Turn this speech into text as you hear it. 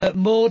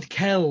Maud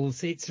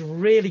Kells, it's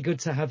really good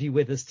to have you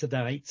with us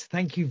tonight.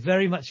 Thank you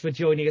very much for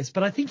joining us.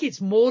 But I think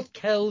it's Maud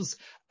Kells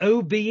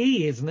OBE,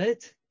 isn't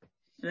it?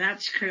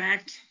 That's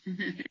correct.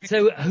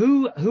 So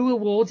who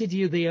awarded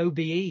you the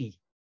OBE?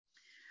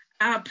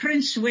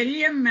 Prince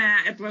William.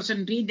 It was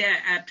indeed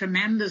a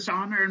tremendous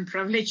honour and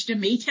privilege to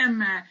meet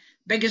him.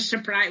 Biggest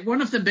surprise,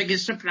 one of the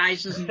biggest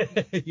surprises.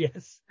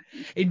 Yes,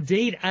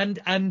 indeed. And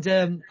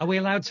are we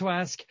allowed to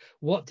ask,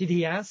 what did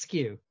he ask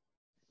you?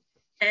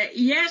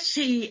 Yes,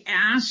 he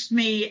asked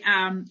me,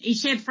 he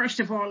said, first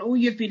of all, oh,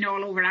 you've been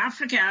all over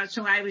Africa.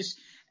 So I was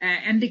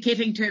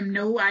indicating to him,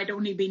 no, I'd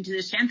only been to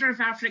the centre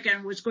of Africa,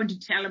 and was going to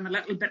tell him a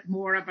little bit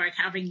more about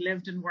having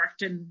lived and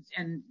worked in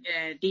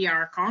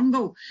DR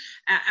Congo.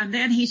 And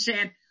then he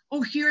said,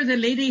 oh, you're the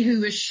lady who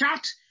was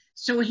shot.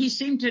 So he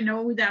seemed to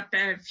know that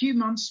a few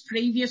months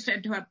previous,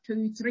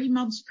 2-3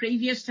 months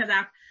previous to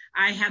that,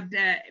 I had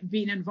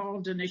been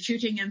involved in a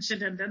shooting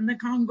incident in the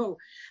Congo.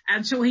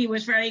 And so he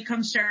was very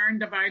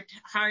concerned about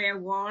how I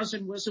was,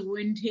 and was the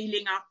wound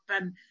healing up,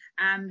 and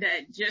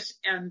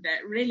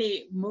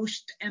really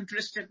most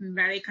interested and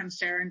very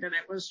concerned. And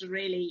it was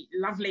really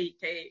lovely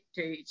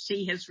to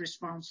see his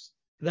response.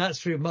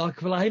 That's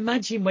remarkable. I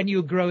imagine when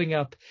you were growing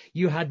up,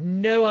 you had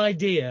no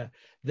idea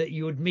that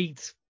you would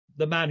meet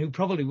the man who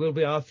probably will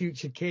be our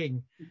future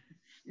king.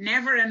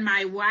 Never in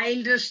my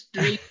wildest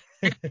dreams.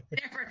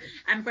 Never.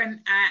 And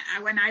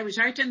when I was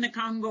out in the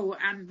Congo,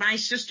 and my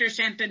sister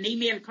sent an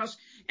email, because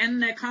in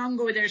the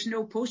Congo there's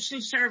no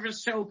postal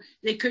service, so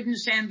they couldn't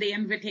send the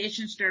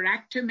invitations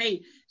direct to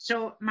me.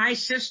 So my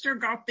sister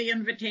got the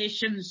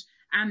invitations,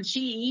 and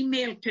she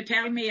emailed to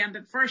tell me, and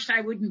at first I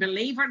wouldn't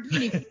believe her.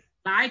 Didn't even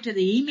reply to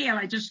the email.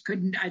 I just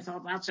couldn't. I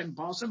thought, that's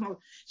impossible.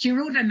 She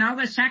wrote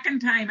another second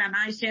time, and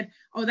I said,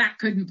 oh, that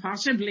couldn't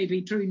possibly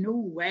be true. No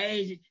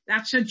way.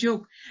 That's a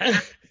joke.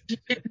 She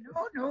said,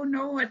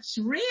 no, it's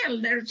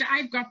real.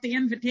 I've got the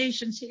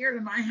invitations here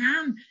in my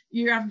hand.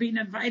 You have been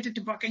invited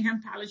to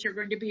Buckingham Palace. You're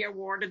going to be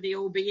awarded the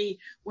OBE.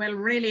 Well,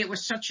 really, it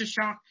was such a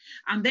shock.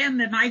 And then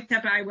the night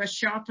that I was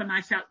shot and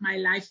I felt my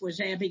life was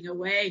ebbing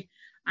away,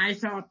 I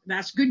thought,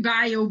 that's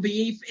goodbye, OBE.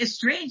 It's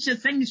strange the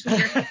things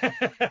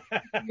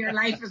when your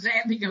life is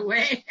ebbing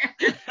away.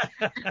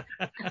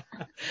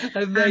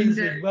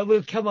 Amazing. Well,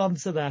 we'll come on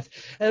to that.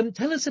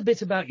 Tell us a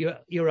bit about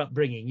your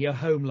upbringing, your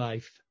home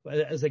life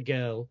as a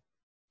girl.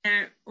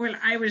 Well,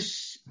 I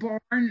was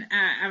born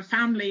a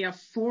family of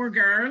 4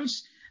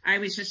 girls. I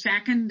was the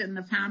second in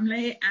the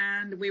family,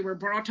 and we were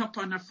brought up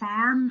on a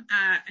farm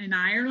in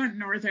Ireland,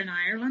 Northern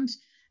Ireland,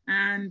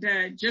 and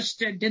just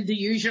did the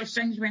usual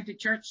things, went to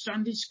church,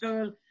 Sunday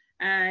school,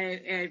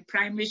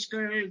 primary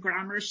school,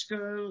 grammar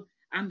school,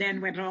 and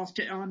then went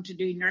on to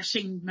do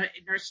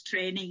nurse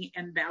training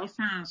in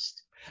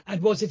Belfast.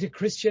 And was it a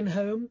Christian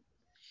home?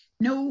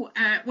 No,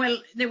 well,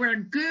 they were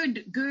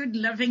good,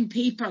 living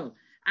people.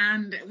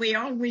 And we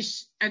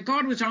always,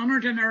 God was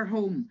honoured in our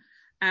home.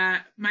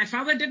 My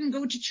father didn't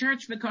go to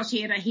church because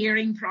he had a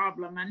hearing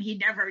problem, and he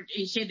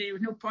said there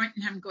was no point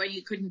in him going,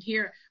 he couldn't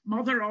hear.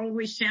 Mother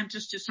always sent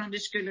us to Sunday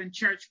school and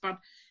church, but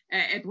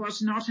it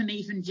was not an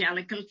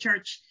evangelical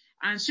church.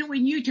 And so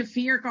we knew to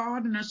fear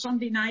God. And a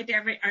Sunday night,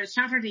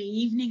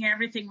 Saturday evening,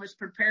 everything was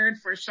prepared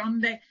for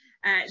Sunday.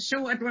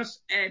 So it was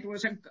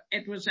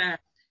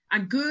a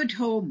good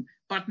home,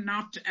 but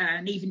not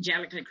an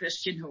evangelical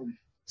Christian home.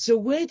 So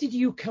where did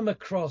you come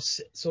across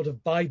sort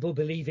of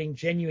Bible-believing,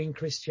 genuine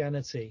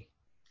Christianity?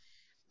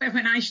 Well,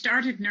 when I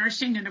started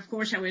nursing, and of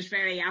course I was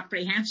very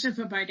apprehensive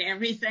about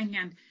everything,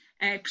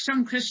 and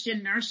some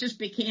Christian nurses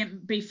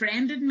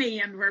befriended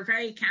me and were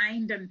very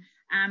kind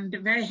and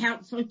very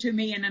helpful to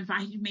me, and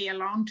invited me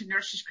along to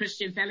Nurses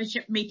Christian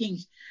Fellowship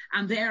meetings.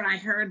 And there I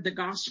heard the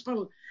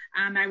gospel,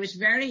 and I was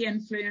very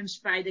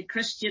influenced by the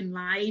Christian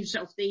lives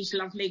of these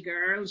lovely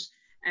girls.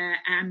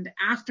 And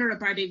after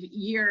about a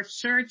year of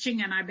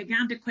searching, and I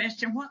began to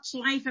question, what's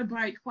life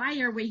about? Why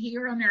are we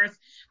here on earth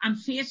and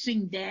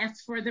facing death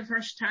for the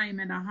first time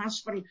in a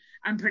hospital,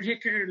 and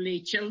particularly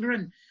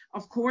children?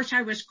 Of course,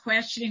 I was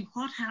questioning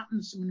what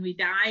happens when we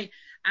die.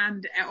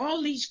 And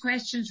all these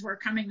questions were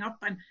coming up,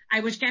 and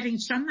I was getting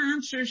some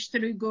answers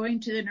through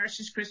going to the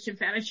Nurses Christian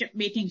Fellowship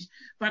meetings.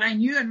 But I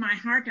knew in my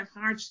heart of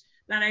hearts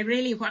that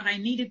what I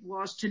needed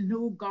was to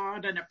know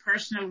God in a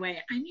personal way.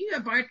 I knew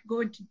about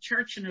going to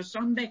church on a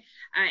Sunday.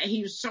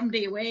 He was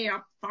somebody way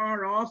up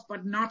far off,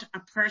 but not a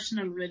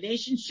personal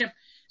relationship.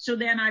 So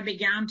then I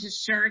began to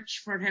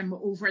search for him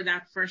over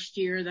that first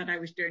year that I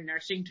was doing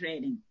nursing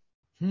training.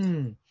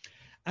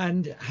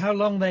 And how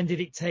long then did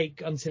it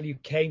take until you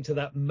came to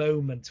that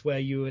moment where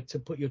you were to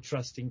put your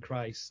trust in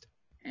Christ?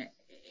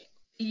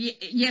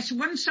 Yes,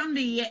 one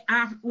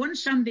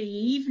Sunday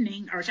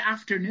evening or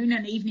afternoon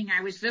and evening,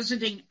 I was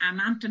visiting an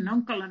aunt and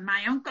uncle, and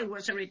my uncle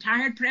was a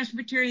retired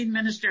Presbyterian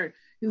minister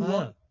who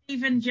was an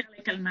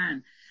evangelical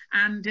man.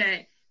 And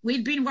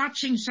we'd been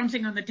watching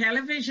something on the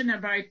television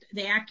about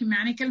the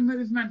ecumenical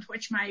movement,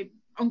 which my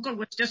uncle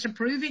was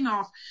disapproving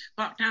of.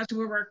 But as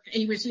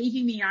he was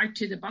leaving me out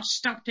to the bus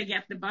stop to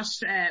get the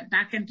bus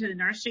back into the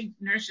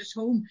nurse's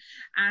home,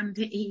 and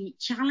he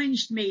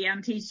challenged me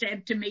and he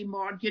said to me,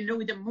 Maud, you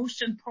know, the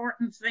most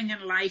important thing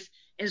in life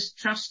is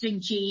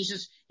trusting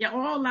Jesus. Yeah,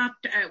 all that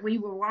we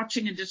were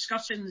watching and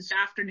discussing this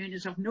afternoon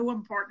is of no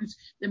importance.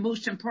 The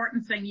most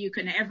important thing you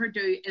can ever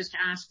do is to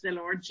ask the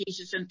Lord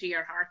Jesus into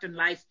your heart and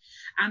life.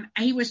 And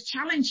he was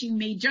challenging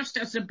me just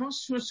as the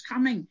bus was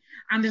coming,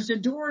 and as the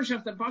doors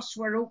of the bus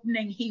were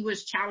opening, he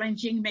was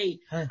challenging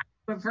me. Huh.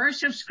 A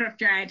verse of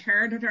scripture I had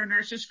heard at our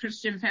Nurses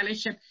Christian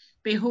Fellowship: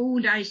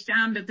 behold, I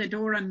stand at the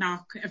door and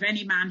knock. If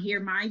any man hear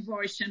my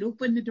voice and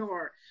open the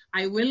door,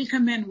 I will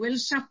come in, will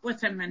sup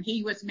with him and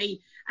he with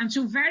me. And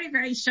so very,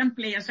 very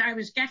simply, as I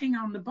was getting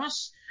on the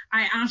bus,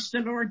 I asked the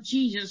Lord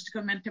Jesus to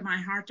come into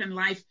my heart and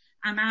life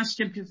and asked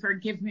him to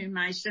forgive me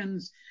my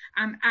sins.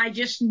 And I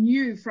just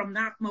knew from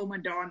that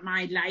moment on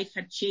my life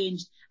had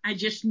changed. I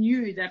just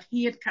knew that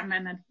he had come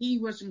in and he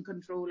was in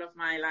control of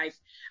my life.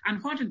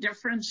 And what a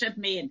difference it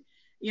made.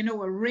 You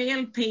know, a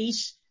real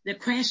peace. The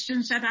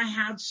questions that I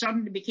had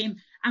suddenly became,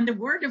 and the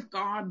Word of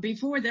God.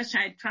 Before this,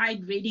 I had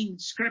tried reading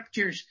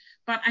scriptures,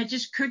 but I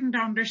just couldn't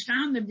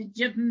understand them. It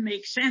didn't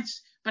make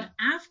sense. But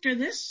after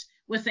this,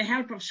 with the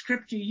help of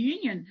Scripture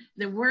Union,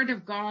 the Word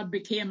of God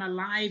became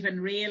alive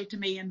and real to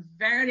me and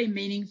very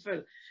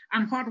meaningful.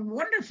 And what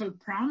wonderful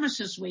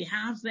promises we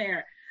have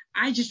there.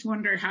 I just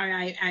wonder how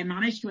I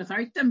managed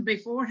without them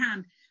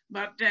beforehand.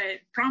 But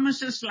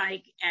promises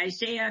like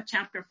Isaiah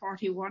chapter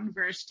 41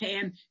 verse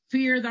 10,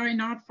 fear thou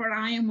not, for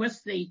I am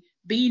with thee.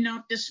 Be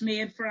not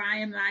dismayed, for I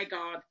am thy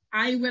God.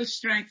 I will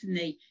strengthen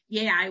thee.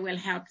 Yea, I will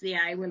help thee.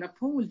 I will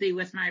uphold thee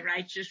with my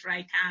righteous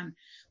right hand.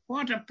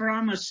 What a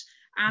promise.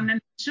 And on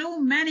so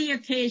many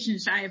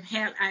occasions I've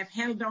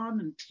held on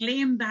and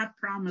claimed that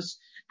promise,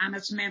 and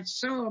it's meant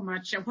so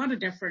much. What a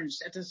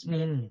difference it has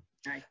made.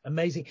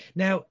 Amazing.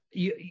 Now,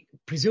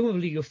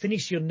 presumably you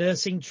finished your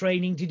nursing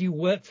training. Did you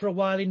work for a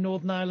while in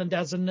Northern Ireland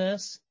as a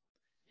nurse?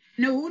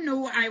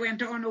 No, I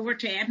went on over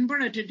to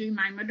Edinburgh to do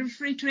my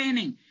midwifery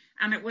training.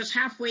 And it was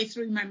halfway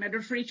through my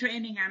midwifery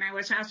training, and I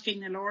was asking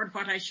the Lord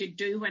what I should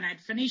do when I'd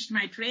finished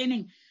my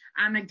training.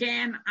 And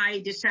again, I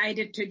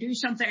decided to do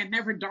something I'd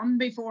never done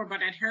before,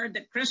 but I'd heard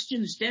that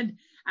Christians did,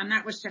 and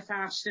that was to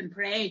fast and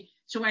pray.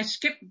 So I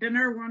skipped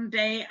dinner one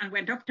day and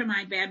went up to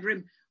my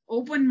bedroom,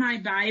 opened my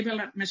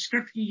Bible at my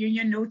Scripture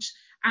Union notes,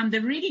 and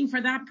the reading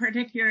for that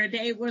particular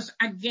day was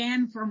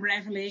again from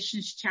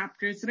Revelation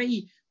chapter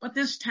 3, but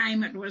this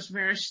time it was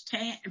verse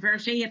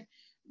 8.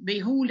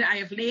 Behold, I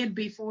have laid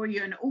before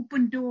you an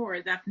open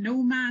door that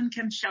no man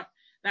can shut.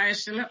 Thou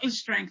hast a little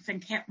strength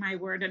and kept my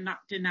word and not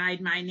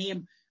denied my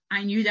name.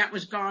 I knew that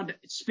was God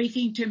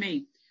speaking to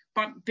me,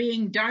 but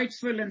being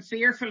doubtful and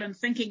fearful and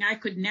thinking I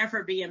could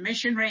never be a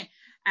missionary,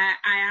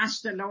 I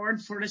asked the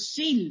Lord for a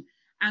seal.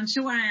 And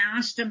so I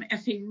asked him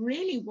if he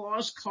really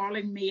was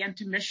calling me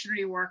into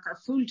missionary work or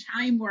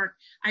full-time work.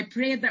 I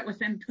prayed that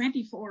within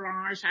 24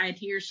 hours I'd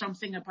hear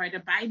something about a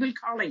Bible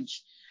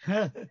college.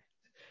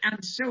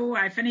 And so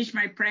I finished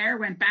my prayer,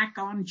 went back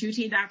on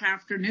duty that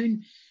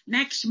afternoon.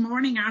 Next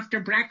morning after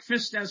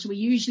breakfast, as we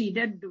usually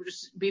did,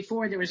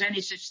 before there was any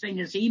such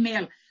thing as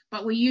email,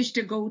 but we used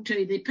to go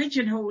to the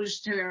pigeonholes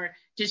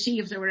to see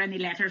if there were any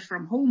letters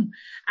from home.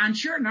 And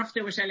sure enough,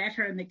 there was a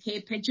letter in the K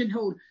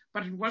pigeonhole,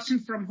 but it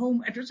wasn't from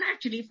home. It was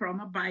actually from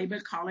a Bible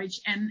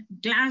college in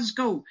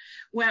Glasgow.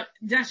 Well,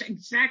 that's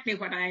exactly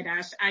what I had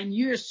asked. I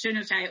knew as soon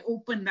as I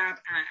opened that,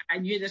 I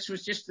knew this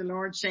was just the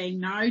Lord saying,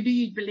 now do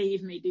you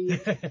believe me? Do you?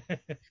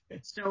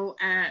 So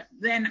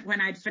then when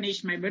I'd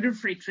finished my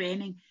midwifery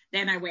training,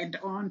 then I went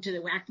on to the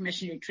WAC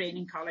Missionary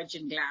Training College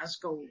in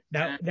Glasgow.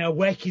 Now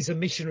WEC is a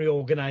missionary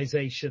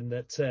organisation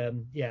that,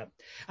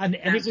 and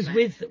it was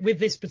right. with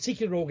this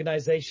particular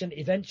organisation.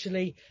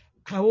 Eventually,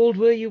 how old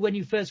were you when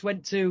you first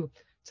went to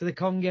the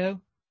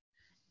Congo?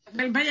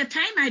 Well, by the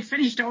time I'd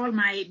finished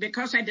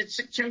because I did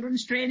sick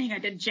children's training, I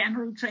did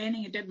general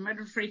training, I did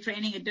midwifery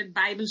training, I did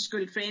Bible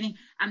school training,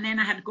 and then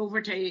I had to go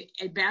over to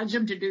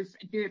Belgium to do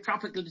a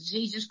tropical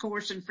diseases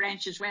course in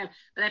French as well.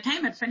 By the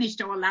time I'd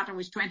finished all that, I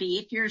was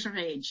 28 years of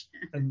age.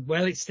 And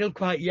well, it's still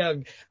quite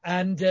young.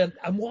 And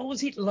what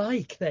was it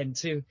like then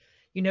to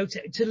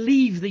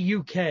leave the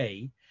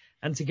UK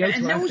and to go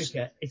to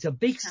Africa? It's a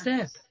big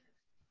step.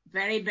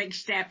 Very big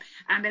step.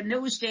 And in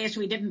those days,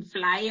 we didn't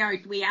fly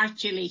out. We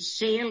actually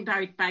sailed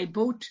out by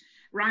boat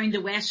round the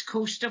west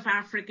coast of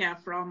Africa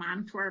from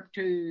Antwerp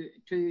to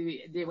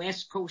the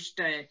west coast,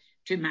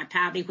 to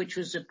Matadi, which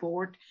was the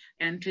port,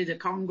 and to the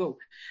Congo.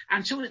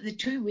 And so the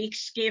 2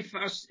 weeks gave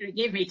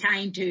me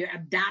time to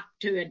adapt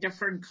to a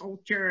different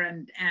culture,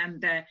 and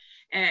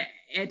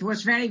it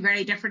was very,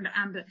 very different.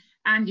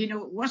 And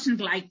it wasn't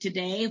like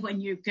today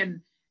when you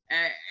can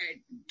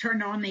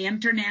turn on the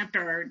internet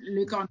or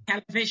look on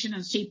television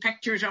and see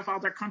pictures of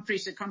other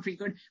countries, the country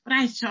good. But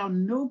I saw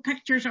no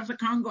pictures of the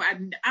Congo. I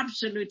had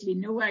absolutely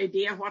no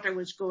idea what I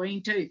was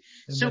going to.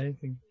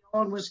 Amazing.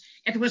 So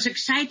it was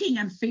exciting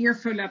and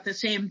fearful at the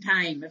same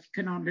time, if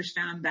you can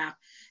understand that.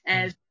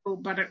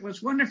 But it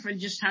was wonderful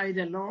just how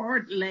the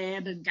Lord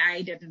led and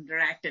guided and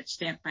directed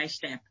step by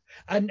step.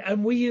 And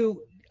were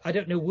you, I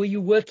don't know, were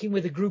you working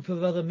with a group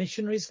of other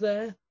missionaries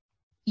there?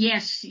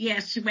 Yes,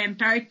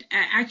 went out,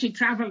 actually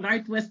travelled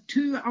out with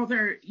two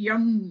other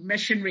young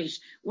missionaries.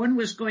 One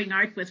was going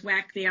out with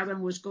WEC, the other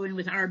was going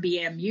with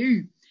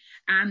RBMU.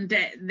 And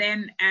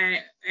then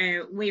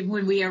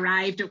when we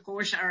arrived, of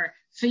course, our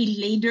field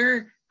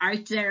leader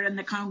out there in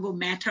the Congo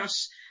met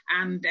us,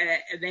 and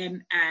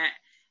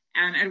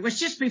it was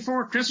just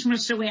before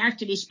Christmas, so we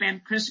actually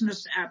spent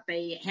Christmas at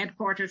the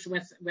headquarters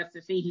with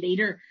the field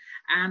leader,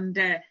 and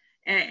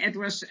it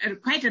was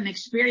quite an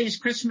experience.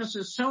 Christmas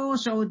was so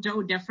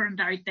different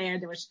out there.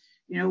 There was,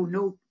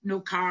 no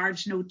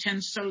cards, no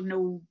tinsel,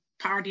 no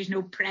parties,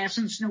 no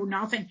presents, no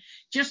nothing.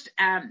 Just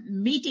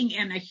meeting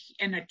in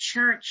a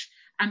church,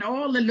 and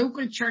all the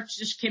local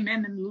churches came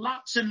in, and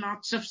lots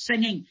of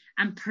singing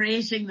and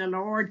praising the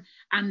Lord,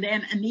 and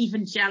then an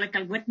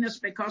evangelical witness,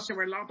 because there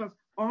were a lot of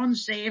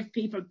unsaved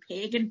people,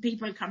 pagan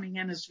people coming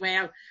in as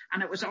well.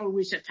 And it was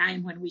always a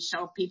time when we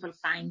saw people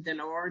find the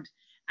Lord.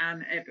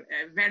 And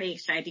very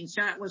exciting. So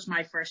that was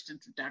my first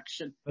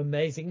introduction.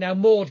 Amazing. Now,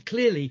 Maud,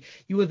 clearly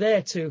you were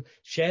there to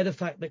share the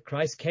fact that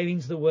Christ came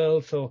into the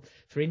world for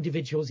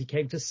individuals. He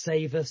came to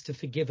save us, to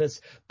forgive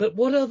us. But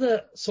what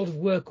other sort of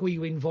work were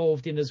you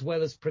involved in, as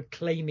well as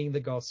proclaiming the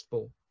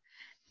gospel?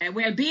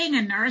 Well, being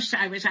a nurse,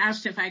 I was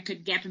asked if I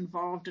could get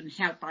involved and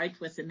help out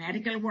with the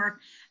medical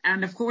work.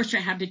 And of course, I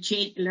had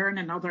to learn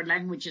another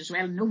language as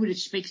well. Nobody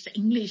speaks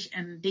English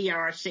in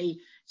DRC.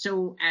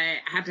 So I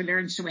had to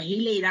learn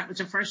Swahili. That was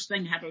the first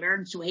thing. I had to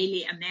learn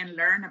Swahili and then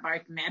learn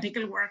about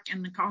medical work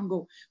in the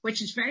Congo,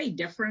 which is very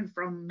different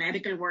from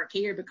medical work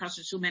here because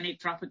there's so many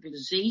tropical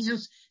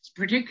diseases,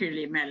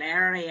 particularly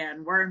malaria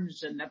and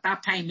worms, and at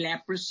that time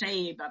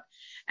leprosy. But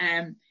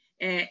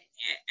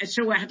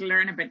so I had to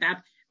learn about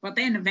that. But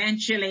then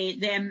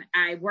eventually,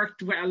 I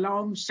worked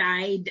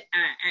alongside,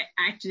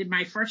 actually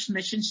my first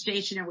mission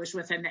station, I was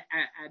with an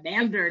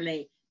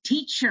elderly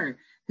teacher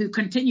who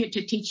continued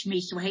to teach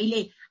me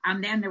Swahili.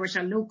 And then there was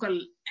a local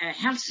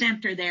health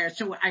center there.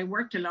 So I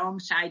worked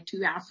alongside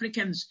two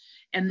Africans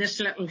in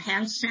this little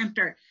health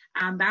center.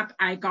 And that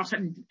I got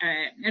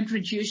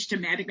introduced to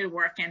medical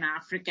work in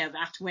Africa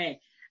that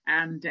way.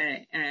 And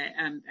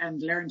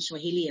learn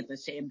Swahili at the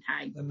same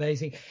time.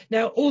 Amazing.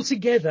 Now,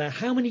 altogether,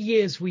 how many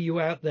years were you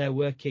out there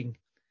working?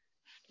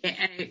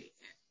 I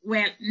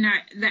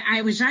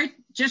was out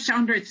just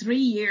under 3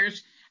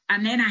 years,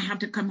 and then I had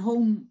to come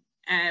home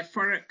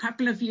for a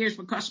couple of years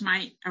because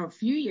my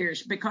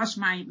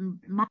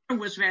mother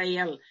was very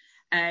ill.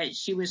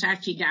 She was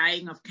actually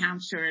dying of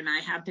cancer, and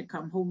I had to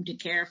come home to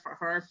care for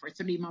her for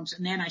 3 months.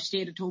 And then I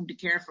stayed at home to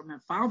care for my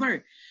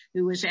father,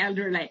 who was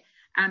elderly.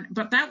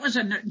 But that was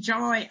a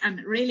joy,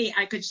 and really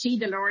I could see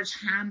the Lord's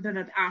hand in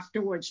it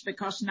afterwards,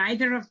 because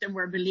neither of them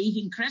were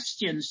believing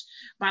Christians,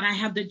 but I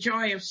had the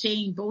joy of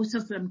seeing both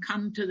of them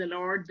come to the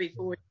Lord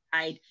before they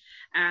died.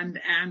 And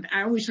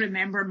I always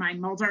remember my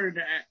mother,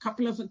 a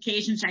couple of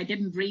occasions I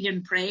didn't read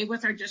and pray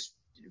with her, just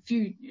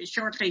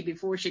shortly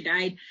before she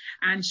died,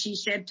 and she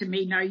said to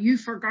me, "Now you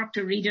forgot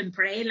to read and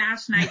pray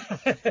last night."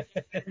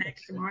 The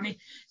next morning.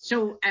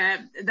 So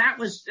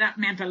that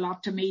meant a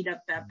lot to me,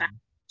 that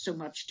so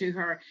much to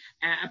her,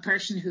 a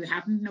person who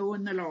hadn't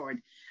known the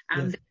Lord.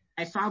 And yes.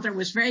 My father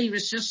was very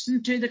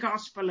resistant to the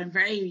gospel and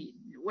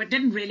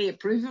didn't really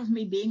approve of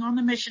me being on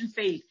the mission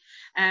field.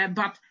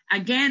 But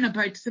again,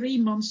 about 3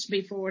 months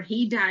before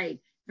he died,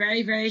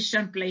 very, very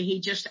simply, he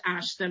just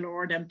asked the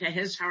Lord into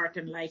his heart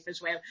and life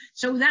as well.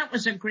 So that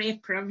was a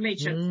great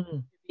privilege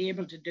to be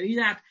able to do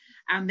that.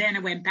 And then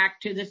I went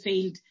back to the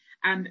field,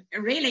 and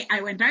really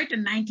I went out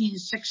in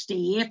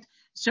 1968.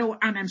 So,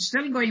 and I'm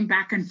still going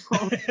back and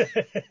forth.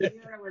 The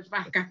year I was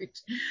back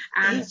out.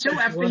 And so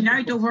I've been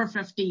out over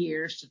 50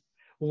 years.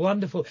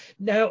 Wonderful.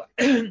 Now,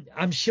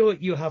 I'm sure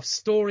you have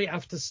story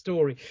after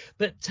story,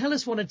 but tell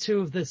us one or two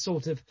of the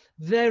sort of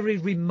very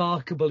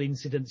remarkable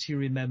incidents you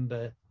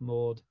remember,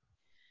 Maud.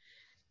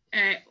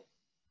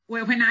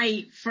 Well, when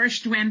I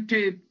first went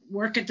to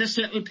work at this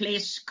little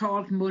place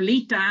called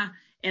Molita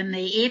in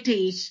the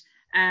 80s,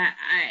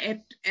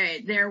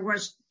 there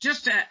was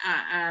just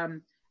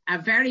a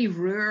very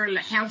rural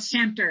health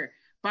center,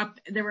 but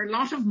there were a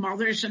lot of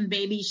mothers and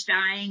babies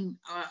dying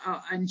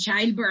in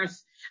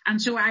childbirth.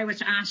 And so I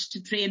was asked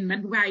to train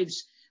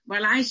midwives.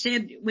 Well, I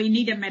said, we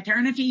need a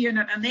maternity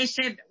unit. And they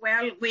said,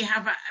 well, we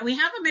have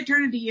a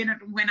maternity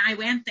unit. When I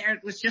went there,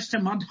 it was just a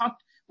mud hut.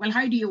 Well,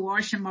 how do you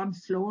wash a mud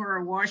floor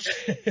or wash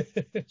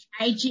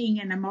hygiene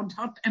in a mud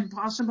hut?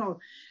 Impossible.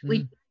 We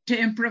had to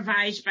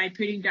improvise by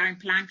putting down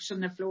planks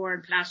on the floor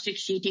and plastic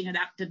sheeting, and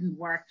that didn't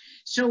work.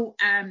 So,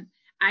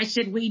 I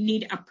said, we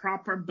need a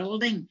proper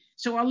building.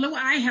 So although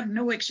I have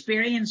no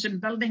experience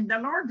in building, the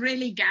Lord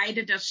really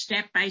guided us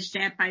step by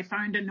step. I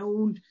found an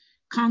old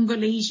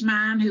Congolese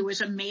man who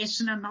was a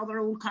mason, another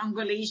old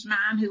Congolese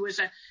man who was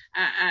a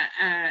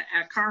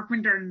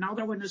carpenter,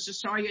 another one was a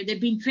sawyer. They'd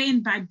been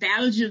trained by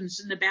Belgians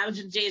in the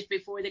Belgian days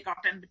before they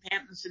got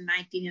independence in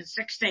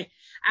 1960.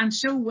 And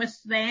so with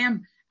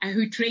them,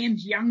 who trained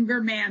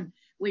younger men,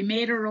 We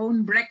made our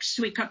own bricks.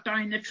 We cut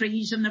down the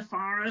trees in the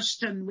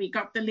forest, and we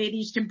got the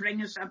ladies to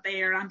bring us at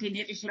their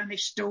antenatal clinic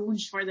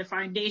stones for the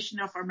foundation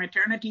of our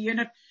maternity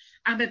unit.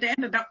 And it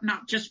ended up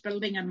not just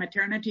building a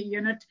maternity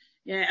unit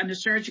and a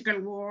surgical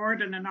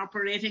ward and an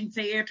operating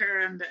theatre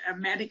and a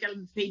medical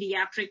and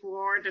paediatric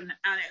ward. And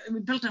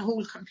we built a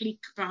whole complete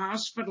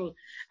hospital,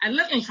 a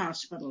little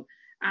hospital.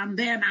 And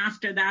then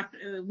after that,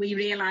 we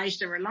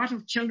realised there were a lot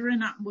of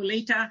children at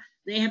Mulita.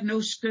 They had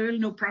no school,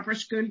 no proper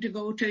school to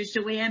go to.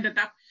 So we ended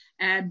up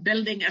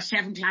building a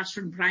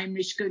 7-classroom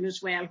primary school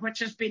as well, which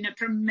has been a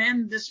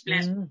tremendous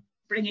blessing.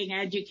 Bringing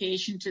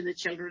education to the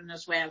children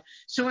as well.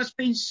 So it's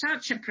been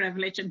such a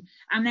privilege.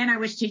 And then I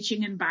was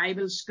teaching in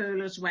Bible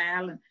school as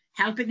well, and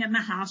helping in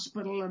the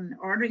hospital and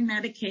ordering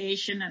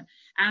medication,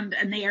 and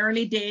in the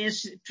early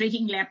days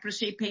treating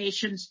leprosy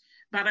patients.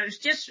 But it was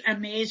just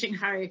amazing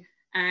how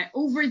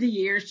over the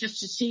years,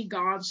 just to see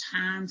God's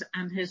hand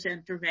and his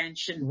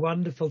intervention.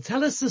 Wonderful.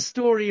 Tell us the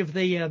story of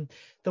the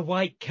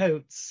white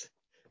coats.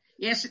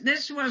 Yes,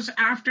 this was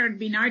after I'd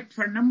been out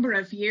for a number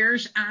of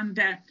years, and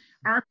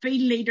our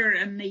field leader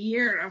in the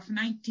year of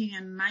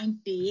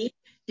 1998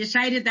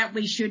 decided that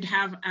we should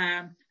have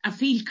a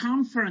field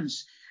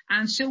conference.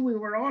 And so we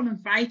were all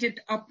invited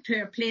up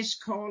to a place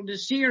called the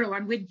Zero,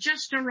 and we'd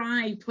just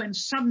arrived when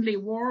suddenly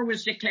war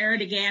was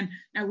declared again.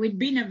 Now, we'd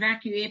been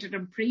evacuated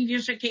on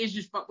previous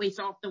occasions, but we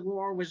thought the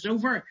war was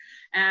over.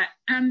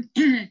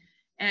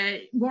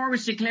 War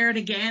was declared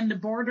again. The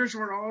borders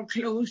were all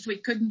closed. We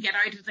couldn't get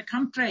out of the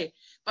country.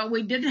 But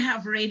we did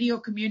have radio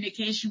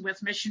communication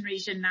with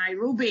missionaries in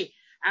Nairobi.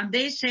 And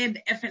they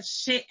said, if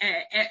it's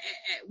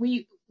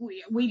we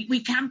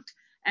can't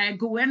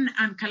go in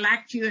and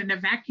collect you and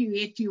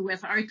evacuate you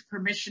without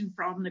permission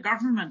from the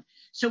government.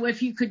 So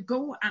if you could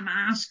go and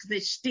ask the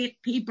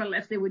state people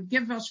if they would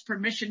give us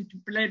permission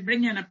to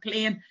bring in a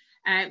plane,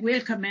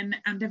 we'll come in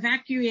and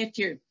evacuate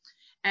you.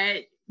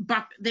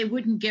 But they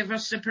wouldn't give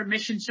us the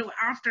permission. So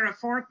after a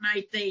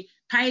fortnight, the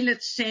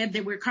pilots said they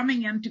were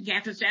coming in to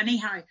get us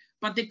anyhow,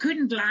 but they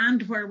couldn't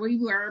land where we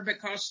were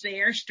because the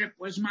airstrip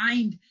was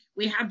mined.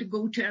 We had to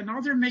go to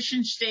another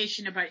mission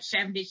station about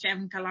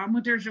 77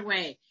 kilometers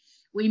away.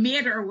 We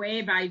made our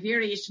way by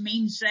various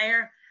means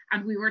there,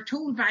 and we were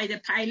told by the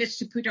pilots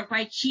to put a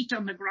white sheet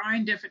on the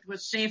ground if it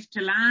was safe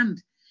to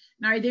land.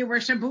 Now, they were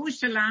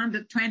supposed to land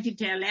at 20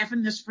 to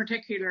 11 this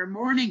particular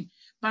morning,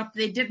 but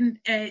they didn't.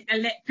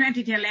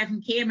 20 to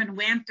 11 came and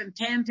went, and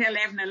 10 to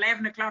 11,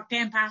 11 o'clock,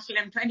 10 past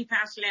 11, 20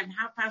 past 11,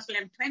 half past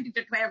 11, 20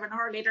 to 12, an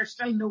hour later,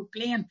 still no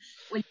plane.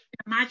 Well, you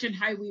can imagine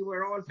how we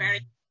were all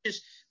very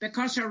anxious,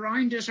 because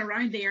around us,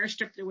 around the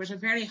airstrip, there was a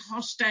very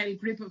hostile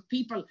group of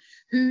people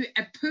who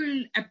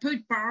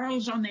put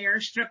barrels on the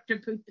airstrip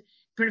to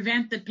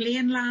prevent the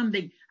plane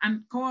landing,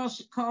 and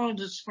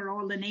called us for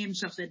all the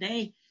names of the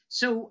day.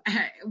 So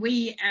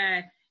we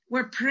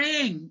were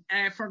praying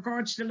for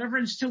God's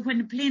deliverance. So when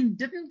the plane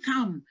didn't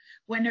come,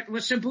 when it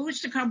was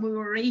supposed to come, we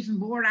were even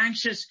more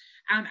anxious.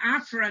 And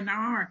after an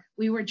hour,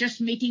 we were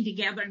just meeting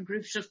together in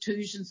groups of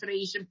 2s and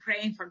 3s and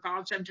praying for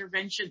God's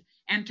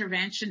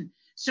intervention.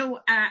 So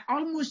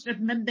almost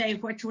at midday,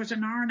 which was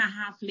an hour and a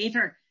half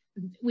later,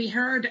 we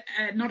heard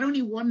not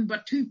only 1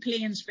 but 2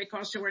 planes,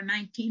 because there were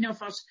 19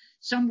 of us.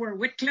 Some were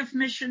Wycliffe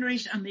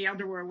missionaries and the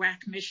other were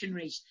WAC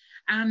missionaries.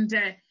 And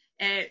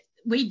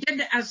we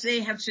did, as they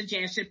had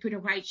suggested, put a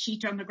white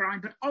sheet on the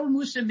ground, but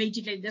almost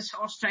immediately this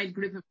hostile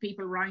group of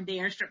people around the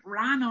airstrip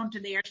ran onto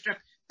the airstrip,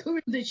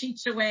 pulled the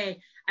sheets away,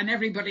 and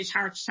everybody's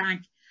hearts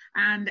sank.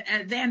 And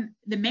then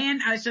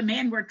as the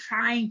men were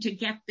trying to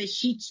get the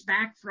sheets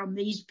back from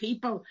these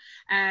people,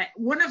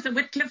 one of the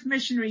Wycliffe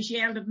missionaries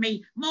yelled at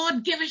me,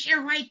 "Maud, give us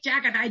your white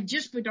jacket." I'd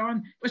just put on,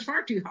 it was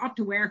far too hot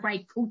to wear a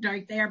white coat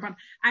out there, but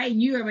I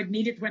knew I would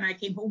need it when I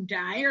came home to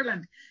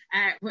Ireland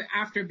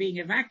after being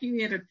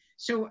evacuated.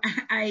 So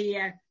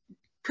I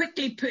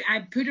quickly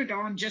put it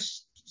on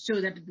just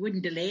so that it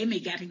wouldn't delay me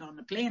getting on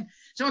the plane.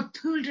 So I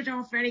pulled it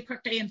off very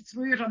quickly and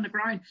threw it on the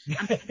ground.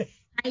 And the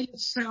pilot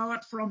saw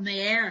it from the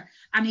air,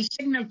 and he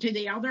signaled to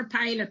the other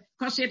pilot,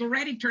 because they'd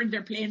already turned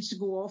their planes to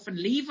go off and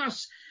leave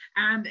us,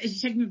 and he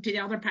signaled to the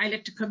other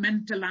pilot to come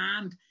in to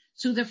land.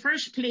 So the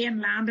first plane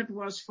landed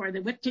was for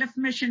the Wycliffe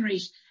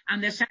missionaries,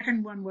 and the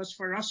second one was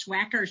for us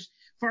WACers.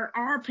 For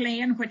our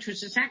plane, which was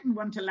the second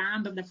one to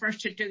land and the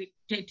first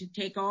to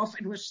take off,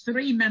 it was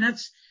 3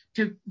 minutes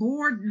to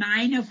board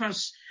 9 of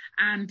us.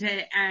 And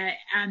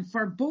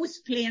for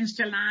both planes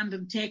to land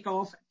and take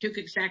off, it took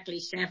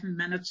exactly 7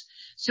 minutes.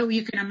 So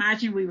you can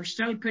imagine we were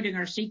still putting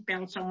our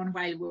seatbelts on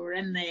while we were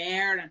in the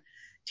air, and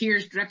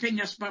tears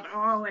dripping us. But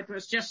it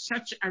was just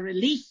such a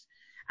relief.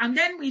 And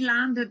then we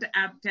landed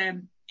at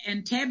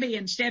Entebbe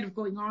instead of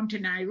going on to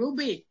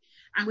Nairobi.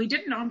 And we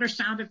didn't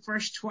understand at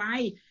first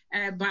why.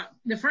 But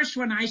the first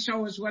one I saw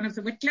was one of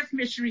the Wycliffe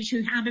missionaries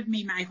who handed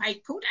me my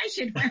white coat. I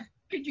said, "Well,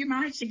 did you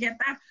manage to get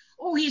that?"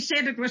 "Oh," he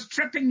said, "it was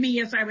tripping me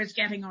as I was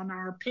getting on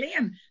our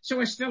plane.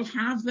 So I still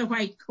have the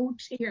white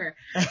coat here."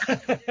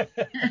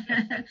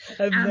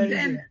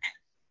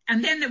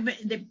 And then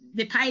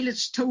the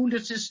pilots told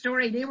us a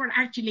story. They were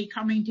actually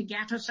coming to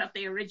get us at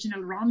the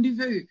original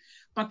rendezvous,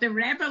 But the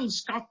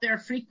rebels got their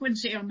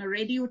frequency on the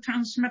radio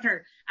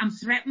transmitter and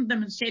threatened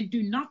them and said,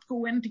 do not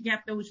go in to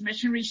get those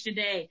missionaries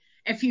today.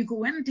 If you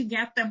go in to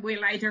get them,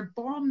 we'll either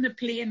bomb the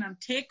plane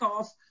and take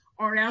off,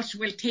 or else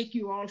we'll take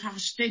you all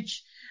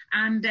hostage.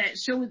 And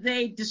so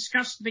they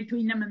discussed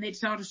between them, and they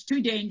thought it's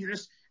too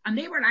dangerous. And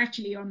they were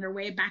actually on their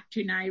way back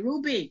to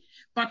Nairobi.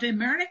 But the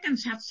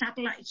Americans had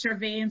satellite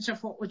surveillance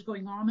of what was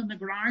going on the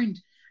ground.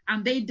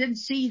 And they did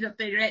see that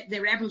the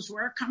rebels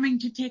were coming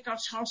to take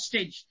us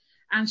hostage.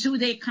 And so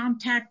they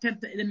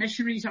contacted the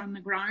missionaries on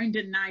the ground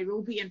in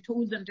Nairobi and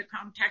told them to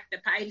contact the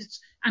pilots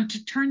and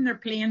to turn their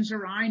planes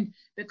around,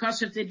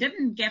 because if they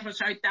didn't get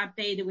us out that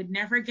day, they would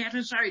never get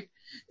us out.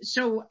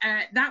 So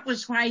that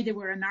was why they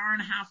were an hour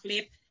and a half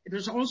late. It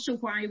was also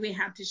why we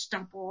had to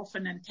stop off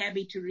in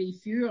Entebbe to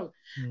refuel.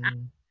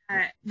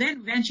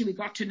 Then eventually we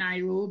got to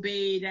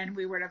Nairobi, then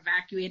we were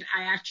evacuated.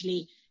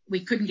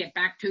 We couldn't get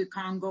back to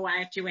Congo. I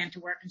actually went to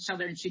work in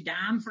southern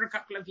Sudan for a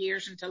couple of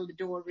years until the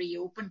door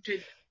reopened to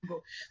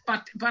Congo.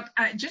 But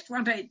I just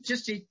want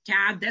to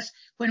add this.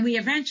 When we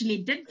eventually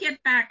did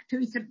get back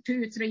 2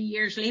 or 3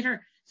 years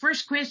later,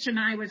 first question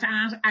I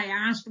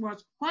asked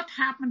was, what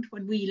happened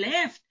when we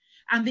left?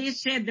 And they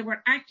said there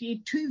were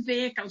actually 2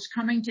 vehicles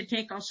coming to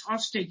take us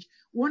hostage.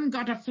 One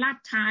got a flat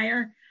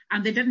tire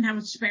and they didn't have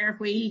a spare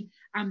wheel,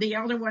 and the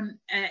other one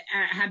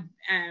had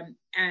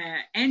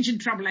engine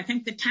trouble. I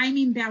think the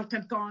timing belt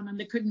had gone and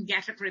they couldn't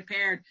get it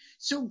repaired.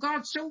 So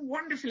God so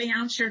wonderfully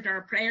answered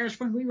our prayers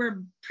when we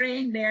were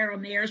praying there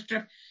on the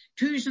airstrip,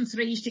 2s and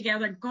 3s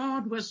together.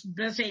 God was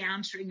busy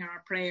answering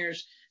our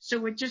prayers. So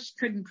we just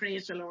couldn't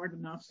praise the Lord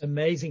enough.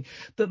 Amazing.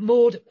 But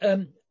Maud,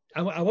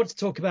 I want to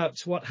talk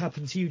about what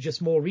happened to you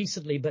just more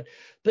recently, but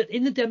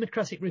in the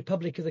Democratic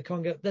Republic of the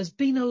Congo, there's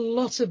been a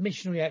lot of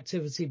missionary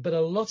activity, but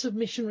a lot of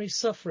missionary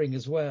suffering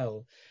as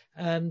well.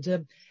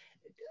 And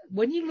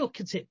when you look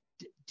at it,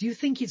 do you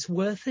think it's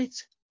worth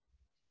it?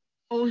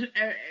 Oh,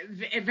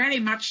 very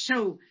much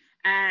so.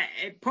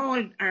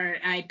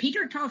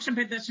 Peter talks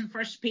about this in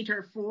 1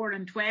 Peter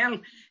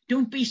 4:12.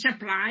 Don't be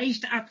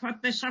surprised at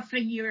what the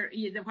suffering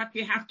what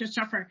you have to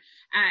suffer,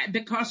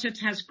 because it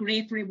has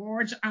great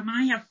rewards. And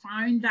I have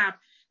found that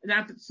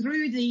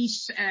through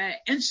these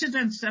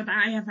incidents that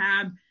I have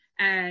had,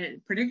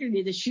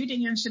 particularly the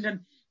shooting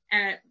incident,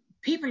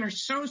 people are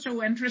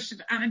so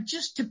interested, and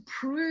just to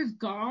prove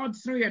God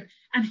through it,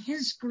 and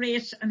His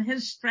grace and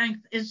His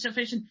strength is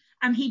sufficient,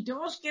 and He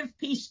does give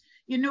peace.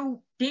 You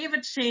know,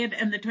 David said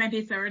in the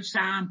 23rd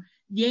Psalm,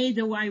 yea,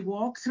 though I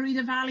walk through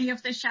the valley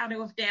of the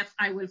shadow of death,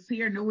 I will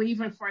fear no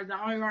evil, for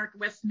thou art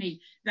with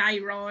me. Thy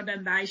rod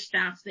and thy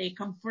staff, they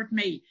comfort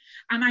me.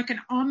 And I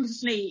can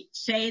honestly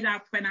say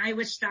that when I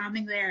was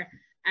standing there,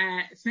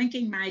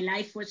 thinking my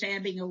life was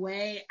ebbing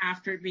away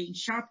after being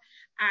shot,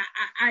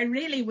 I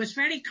really was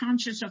very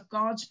conscious of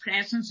God's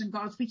presence and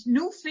God's peace.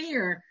 No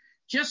fear,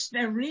 just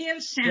the real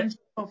sense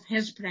of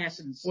His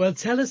presence. Well,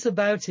 tell us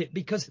about it,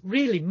 because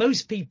really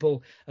most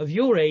people of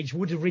your age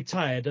would have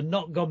retired and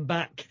not gone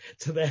back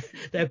to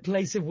their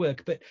place of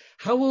work. But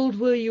how old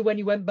were you when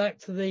you went back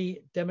to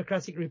the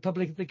Democratic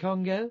Republic of the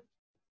Congo?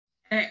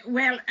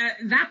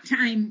 That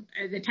time,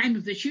 the time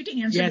of the shooting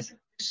incident, yes.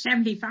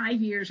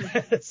 75 years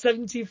ago.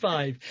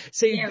 75.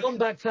 So you've gone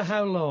back for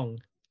how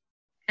long?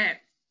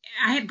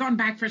 I had gone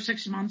back for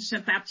 6 months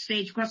at that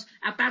stage, because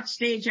at that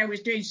stage I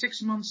was doing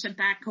 6 months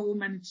back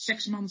home and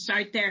 6 months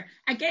out there,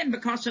 again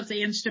because of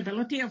the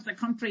instability of the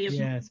country.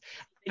 Yes.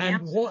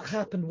 And what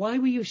happened? Why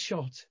were you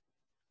shot?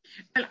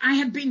 Well, I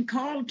had been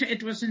called to,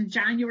 it was in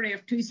January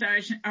of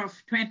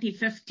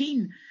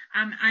 2015,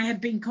 and I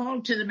had been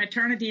called to the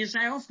maternity, as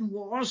I often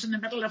was, in the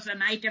middle of the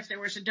night if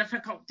there was a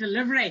difficult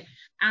delivery,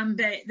 and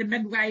the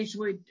midwives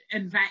would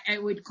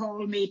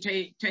call me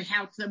to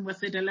help them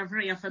with the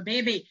delivery of a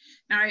baby.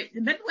 Now,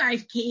 the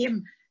midwife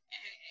came,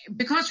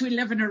 because we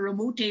live in a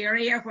remote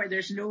area where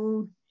there's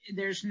no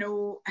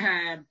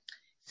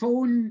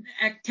phone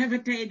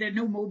activity, there's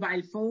no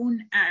mobile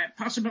phone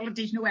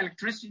possibilities, no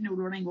electricity, no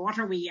running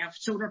water. We have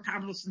solar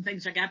panels and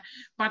things like that,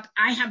 but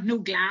I have no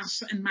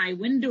glass in my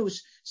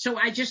windows, so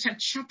I just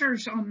had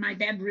shutters on my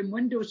bedroom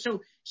windows.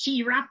 So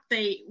she wrapped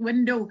the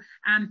window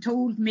and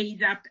told me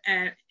that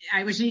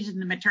I was needed in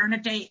the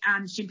maternity,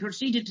 and she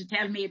proceeded to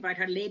tell me about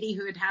her lady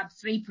who had had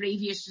 3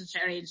 previous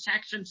cesarean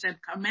sections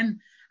had come in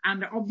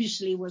and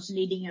obviously was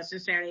needing a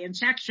cesarean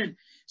section.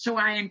 So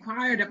I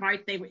inquired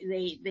about the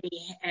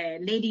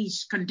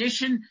lady's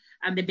condition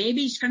and the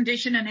baby's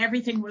condition, and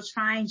everything was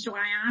fine. So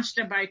I asked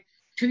about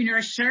 2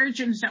 nurse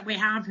surgeons that we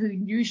have who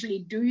usually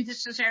do the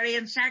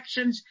cesarean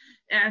sections,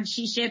 and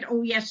she said,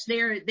 oh yes,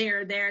 they're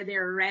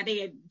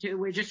ready.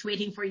 We're just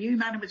waiting for you,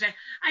 mademoiselle.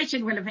 I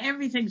said, well, if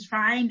everything's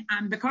fine,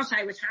 and because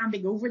I was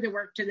handing over the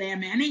work to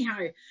them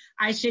anyhow,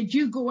 I said,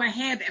 you go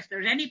ahead. If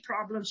there's any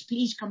problems,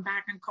 please come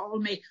back and call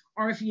me,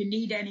 or if you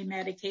need any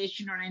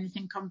medication or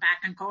anything, come back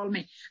and call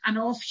me. And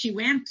off she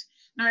went.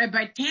 Now,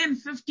 about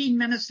 10-15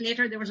 minutes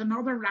later, there was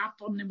another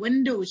rap on the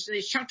windows,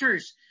 the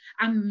shutters,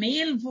 and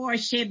male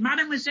voice said,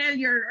 mademoiselle,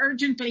 you're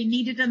urgently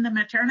needed in the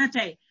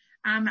maternity.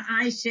 And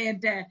I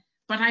said,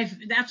 but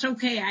that's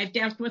okay. I've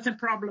dealt with the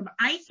problem.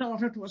 I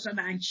thought it was an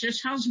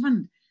anxious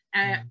husband,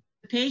 the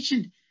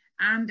patient.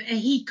 And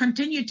he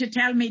continued to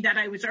tell me that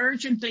I was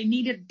urgently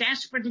needed,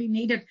 desperately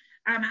needed.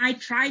 And I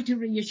tried to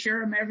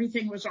reassure him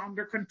everything was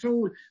under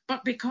control.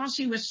 But because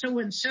he was so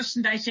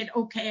insistent, I said,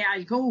 okay,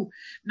 I'll go.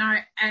 Now,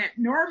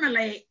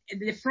 normally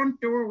the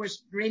front door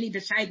was really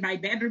beside my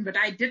bedroom, but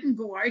I didn't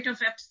go out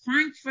of it.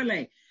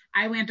 Thankfully,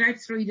 I went out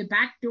through the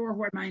back door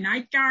where my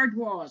night guard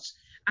was.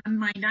 And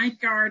my night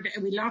guard,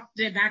 we locked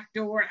the back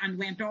door and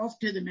went off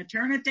to the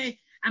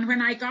maternity. And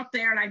when I got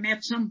there, I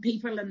met some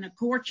people in the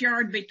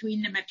courtyard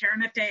between the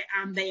maternity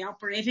and the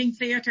operating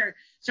theatre.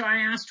 So I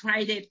asked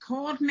why they'd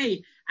called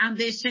me. And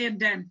they said,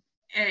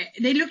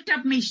 they looked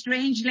at me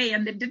strangely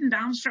and they didn't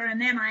answer.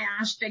 And then I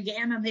asked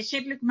again and they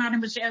said, look,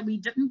 mademoiselle, we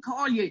didn't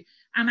call you.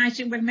 And I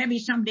said, well, maybe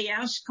somebody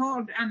else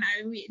called. And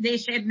they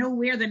said, no,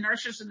 we're the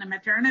nurses in the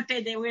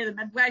maternity. They were the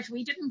midwives.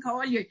 We didn't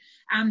call you.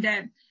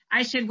 And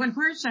I said, well,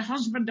 where's the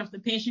husband of the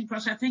patient?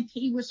 Because I think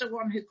he was the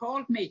one who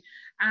called me.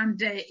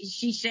 And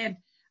she said,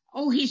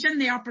 oh, he's in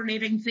the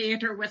operating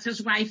theatre with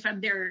his wife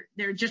and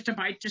they're just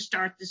about to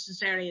start the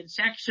cesarean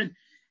section.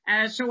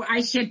 So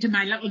I said to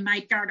my little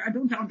night guard, I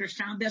don't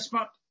understand this,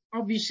 but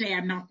obviously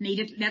I'm not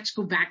needed. Let's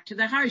go back to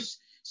the house.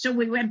 So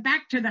we went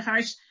back to the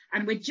house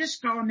and we'd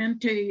just gone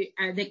into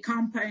the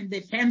compound,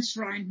 the fence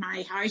around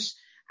my house,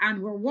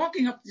 and we're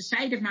walking up the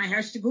side of my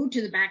house to go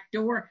to the back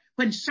door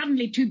when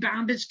suddenly two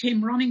bandits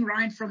came running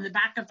round from the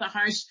back of the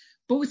house,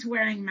 both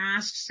wearing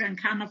masks and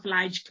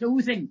camouflage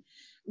clothing.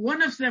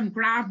 One of them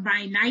grabbed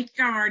my night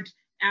guard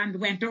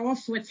and went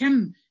off with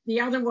him.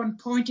 The other one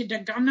pointed a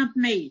gun at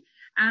me.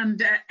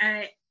 And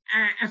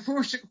of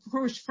course,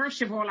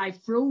 first of all, I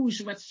froze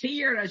with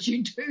fear, as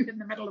you do in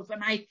the middle of the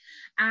night.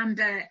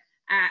 And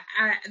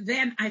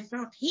then I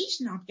thought, he's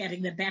not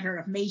getting the better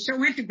of me. So I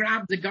went to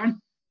grab the gun.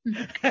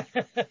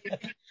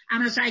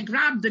 And as I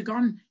grabbed the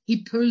gun,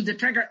 he pulled the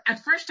trigger.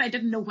 At first, I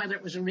didn't know whether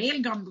it was a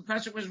rail gun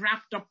because it was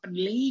wrapped up in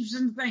leaves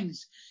and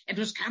things. It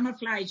was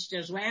camouflaged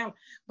as well.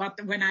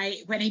 But when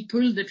he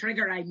pulled the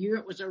trigger, I knew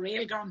it was a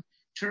rail gun.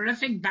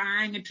 Terrific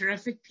bang, a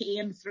terrific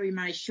pain through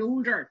my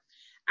shoulder.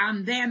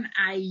 And then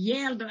I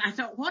yelled, and I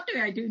thought, what do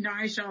I do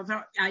now? So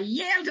I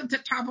yelled at the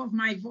top of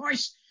my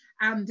voice.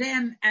 And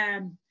then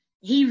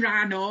he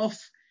ran off.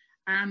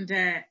 And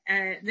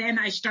then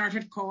I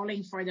started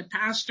calling for the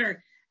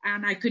pastor.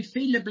 And I could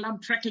feel the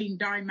blood trickling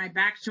down my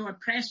back, so I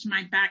pressed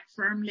my back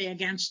firmly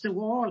against the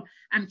wall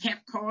and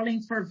kept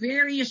calling for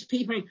various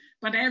people,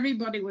 but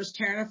everybody was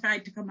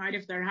terrified to come out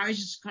of their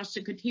houses because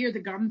they could hear the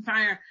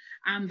gunfire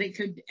and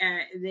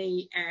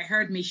they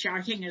heard me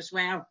shouting as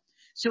well.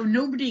 So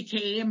nobody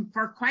came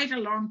for quite a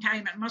long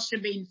time. It must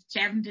have been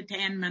 7 to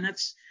 10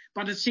 minutes,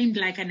 but it seemed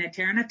like an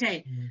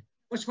eternity. Mm.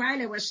 It was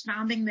while I was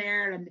standing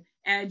there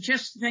and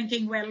just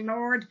thinking, well,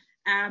 Lord,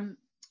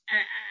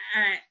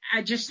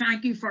 I just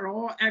thank you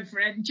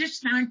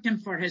just thanked him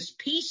for his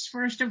peace,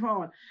 first of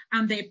all,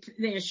 and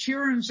the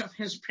assurance of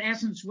his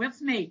presence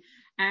with me.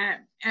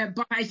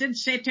 But I did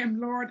say to him,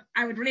 Lord,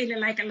 I would really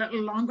like a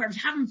little longer. I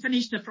haven't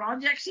finished the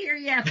projects here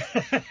yet.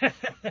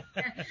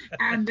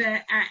 And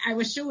I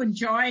was so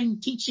enjoying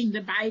teaching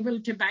the Bible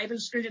to Bible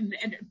school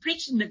and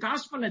preaching the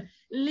gospel and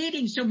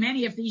leading so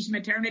many of these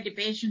maternity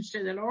patients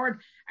to the Lord.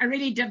 I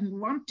really didn't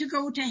want to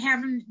go to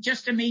heaven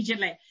just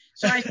immediately.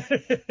 So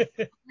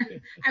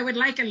I would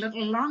like a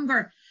little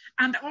longer.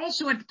 And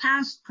also it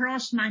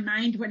crossed my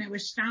mind when I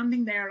was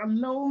standing there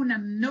alone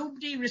and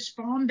nobody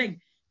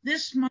responding.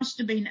 This must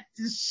have been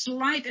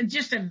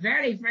just a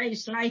very, very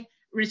slight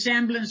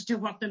resemblance to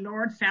what the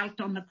Lord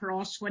felt on the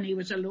cross when he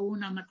was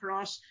alone on the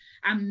cross,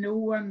 and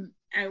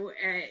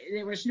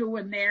there was no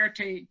one there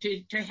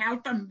to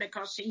help him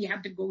because he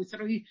had to go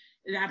through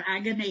that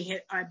agony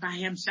by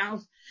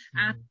himself.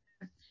 Mm-hmm.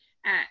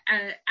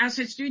 And as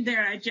I stood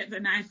there, I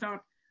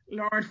thought,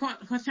 Lord,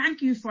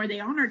 thank you for the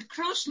honor. It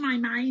crossed my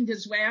mind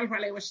as well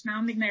while I was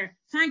standing there.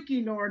 Thank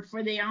you, Lord,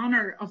 for the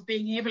honor of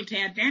being able to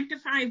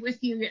identify with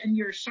you in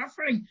your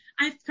suffering.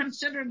 I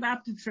consider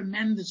that a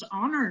tremendous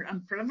honor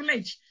and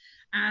privilege.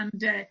 And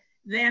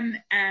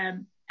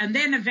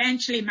then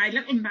eventually my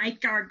little night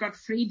guard got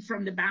freed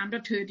from the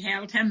bandit who had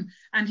held him.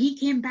 And he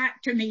came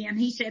back to me and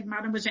he said,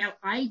 Mademoiselle,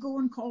 I go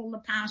and call the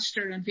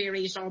pastor and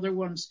various other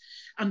ones.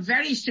 And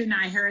very soon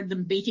I heard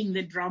them beating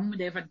the drum.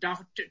 They have a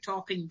doctor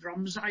talking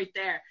drums out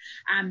there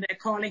and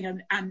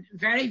calling. And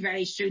very,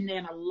 very soon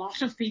then a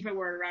lot of people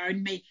were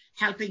around me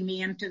helping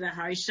me into the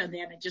house. And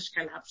then it just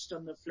collapsed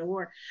on the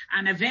floor.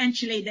 And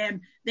eventually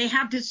then they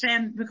had to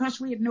send,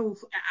 because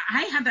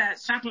I had a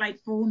satellite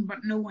phone,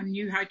 but no one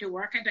knew how to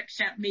work it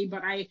except me.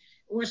 But I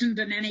wasn't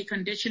in any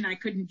condition. I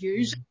couldn't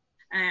use it.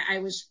 I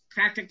was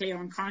practically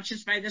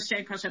unconscious by this day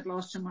because I'd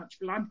lost so much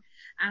blood.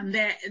 And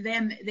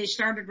then they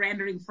started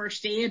rendering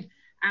first aid.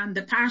 And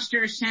the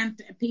pastor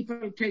sent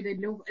people to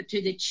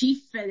the chief,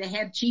 the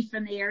head chief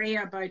in the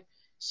area about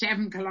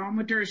 7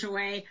 kilometers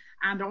away,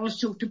 and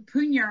also to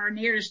Punya, our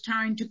nearest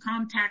town, to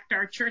contact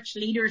our church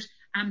leaders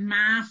and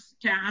math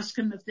to ask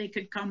them if they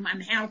could come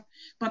and help.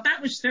 But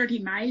that was 30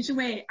 miles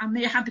away, and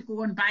they had to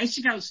go on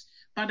bicycles.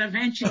 But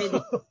eventually they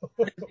got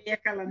the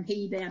vehicle, and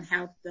he then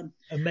helped them.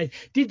 Amazing.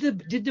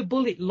 Did the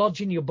bullet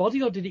lodge in your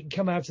body, or did it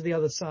come out to the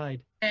other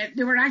side?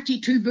 There were actually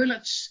 2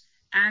 bullets,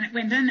 and it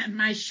went in at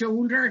my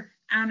shoulder,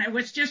 and it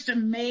was just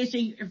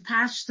amazing. It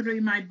passed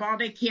through my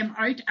body, came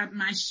out at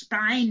my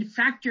spine,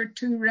 fractured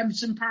 2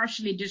 ribs and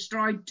partially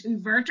destroyed 2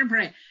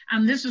 vertebrae.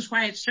 And this is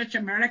why it's such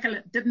a miracle.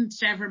 It didn't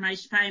sever my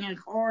spinal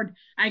cord.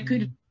 I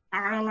could have been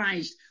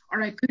paralyzed,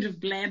 or I could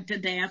have bled to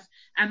death,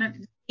 and it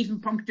didn't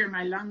even puncture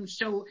my lungs.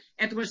 So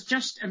it was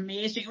just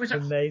amazing. It was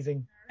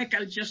amazing. A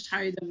miracle just how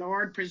the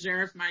Lord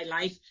preserved my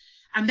life.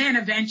 And then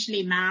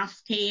eventually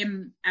MAF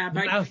came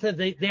about.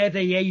 MAF, they're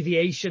the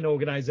aviation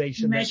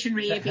organisation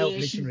that help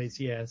missionaries,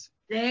 yes.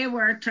 They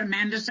were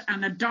tremendous,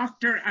 and a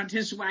doctor and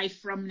his wife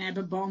from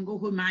Nebabongo,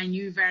 whom I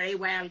knew very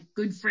well,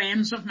 good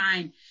friends of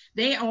mine,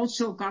 they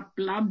also got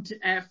blood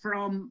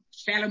from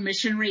fellow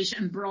missionaries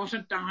and brought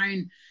it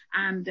down.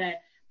 And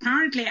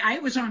apparently I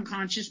was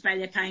unconscious by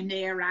the time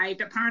they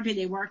arrived. Apparently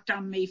they worked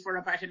on me for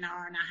about an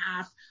hour and a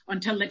half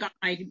until they got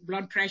my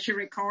blood pressure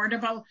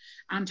recordable,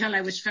 until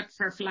I was fit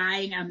for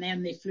flying, and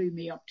then they flew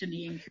me up to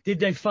Nian. Did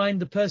they find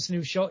the person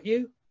who shot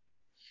you?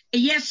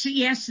 Yes,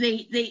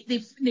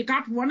 they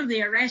got one of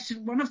the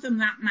arrested, one of them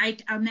that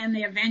night, and then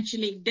they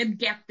eventually did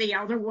get the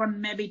other one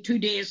maybe 2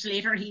 days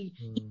later.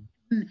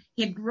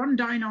 He'd run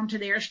down onto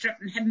the airstrip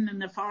and hidden in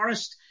the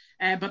forest,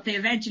 but they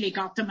eventually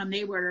got them and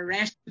they were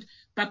arrested.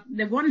 But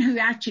the one who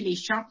actually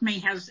shot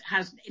me has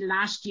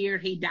last year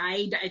he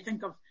died, I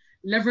think, of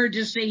liver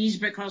disease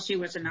because he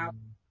was an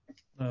alcoholic.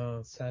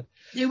 Oh, sad.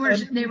 They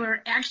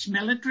were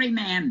ex-military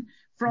men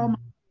from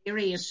our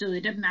area, so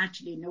they didn't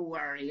actually know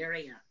our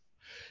area.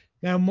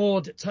 Now,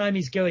 Maud, time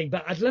is going,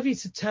 but I'd love you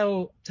to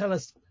tell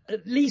us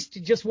at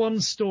least just one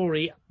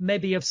story,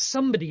 maybe of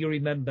somebody you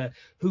remember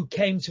who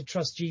came to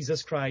trust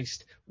Jesus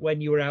Christ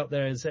when you were out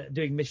there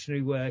doing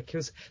missionary work.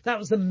 Because that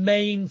was the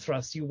main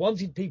thrust. You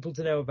wanted people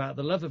to know about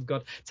the love of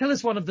God. Tell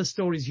us one of the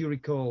stories you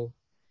recall.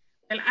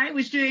 Well, I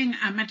was doing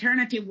a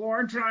maternity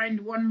ward round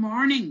one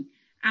morning,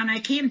 and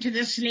I came to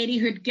this lady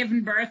who had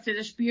given birth to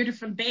this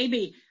beautiful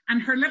baby,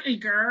 and her little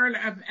girl,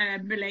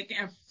 like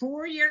a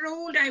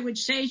 4-year-old, I would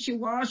say she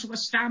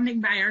was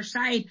standing by her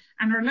side,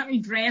 and her little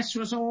dress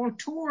was all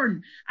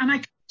torn, and I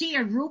could see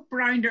a rope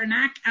round her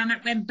neck, and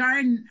it went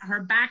down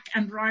her back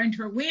and round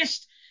her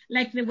waist,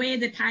 like the way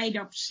they tied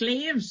up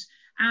slaves.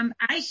 And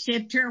I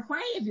said to her,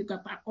 why have you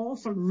got that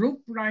awful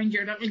rope round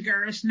your little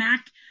girl's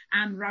neck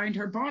and round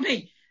her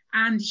body?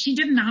 And she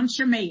didn't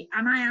answer me.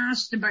 And I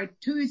asked about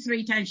 2 or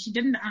 3 times. She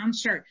didn't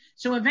answer.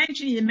 So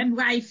eventually the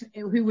midwife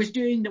who was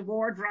doing the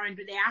ward round,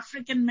 the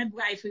African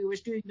midwife who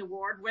was doing the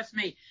ward with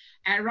me,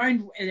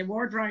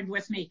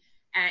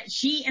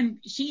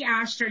 she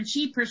asked her, and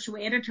she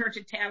persuaded her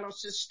to tell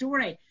us the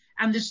story.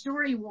 And the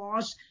story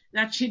was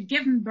that she'd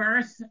given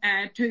birth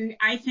to,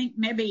 I think,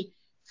 maybe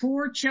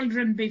 4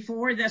 children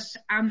before this,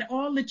 and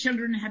all the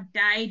children had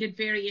died at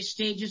various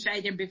stages,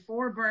 either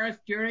before birth,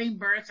 during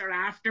birth, or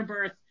after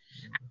birth.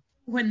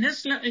 When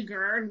this little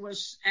girl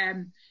was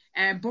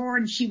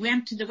born, she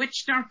went to the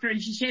witch doctor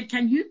and she said,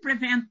 can you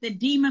prevent the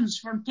demons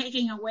from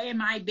taking away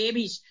my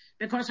babies?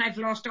 Because I've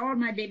lost all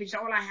my babies.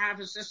 All I have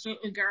is this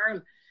little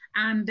girl.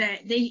 And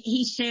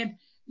he said,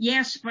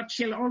 yes, but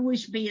she'll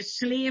always be a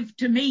slave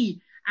to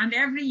me. And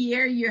every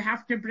year you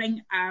have to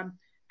bring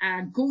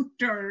a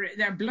goat, or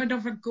the blood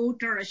of a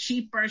goat or a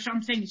sheep or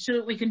something, so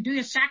that we can do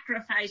a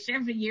sacrifice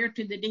every year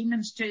to the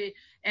demons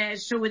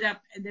so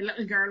that the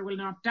little girl will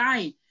not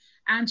die.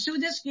 And so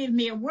this gave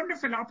me a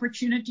wonderful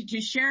opportunity to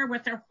share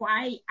with her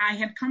why I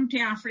had come to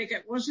Africa.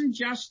 It wasn't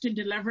just to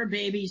deliver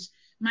babies.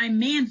 My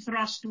main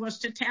thrust was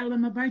to tell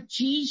them about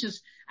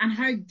Jesus and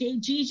how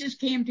Jesus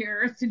came to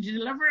earth to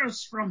deliver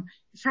us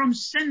from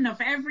sin of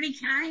every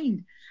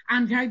kind,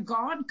 and how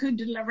God could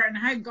deliver and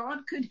how God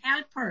could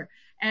help her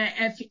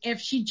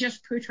if she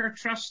just put her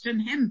trust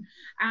in him,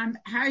 and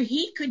how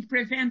he could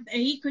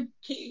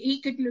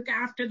look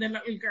after the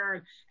little girl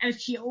if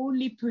she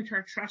only put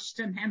her trust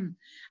in him.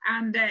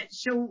 And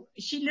so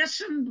she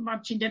listened,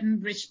 but she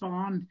didn't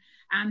respond.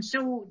 And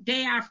so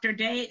day after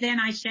day, then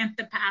I sent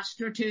the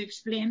pastor to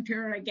explain to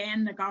her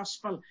again the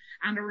gospel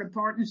and her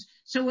importance.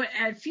 So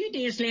a few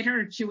days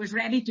later, she was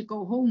ready to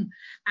go home,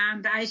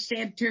 and I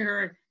said to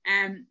her,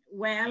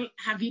 well,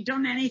 have you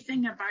done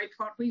anything about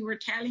what we were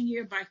telling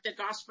you about the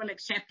gospel,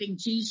 accepting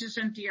Jesus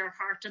into your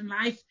heart and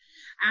life?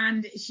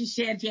 And she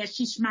said, yes.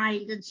 She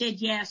smiled and said,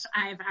 yes,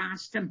 I've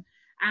asked him.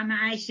 And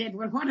I said,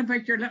 well, what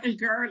about your little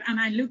girl? And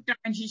I looked up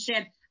and she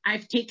said,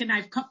 I've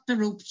cut the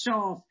ropes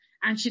off.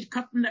 And she'd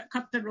cut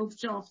the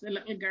ropes off the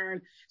little girl.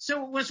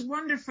 So it was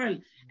wonderful.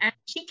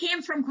 She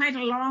came from quite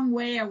a long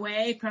way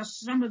away, because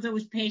some of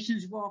those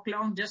patients walk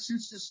long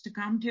distances to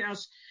come to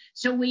us.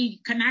 So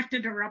we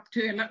connected her up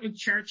to a little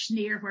church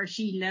near where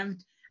she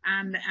lived,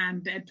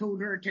 and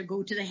told her to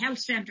go to the health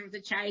centre. If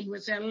the child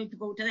was ill, to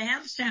go to the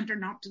health centre,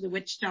 not to the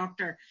witch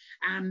doctor.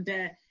 And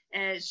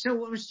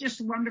so it was just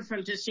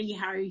wonderful to see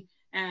how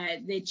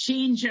the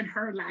change in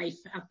her life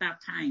at that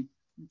time.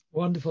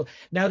 Wonderful.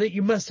 Now that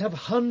you must have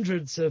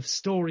hundreds of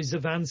stories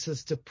of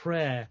answers to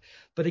prayer,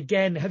 but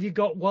again, have you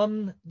got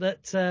one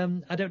that,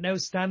 I don't know,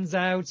 stands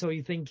out, or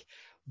you think,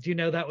 do you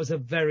know that was a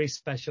very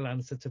special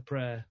answer to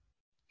prayer?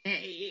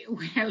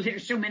 Well,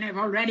 there's so many. I've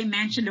already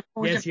mentioned, of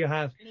course, Yes, you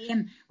have.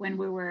 When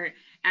we were,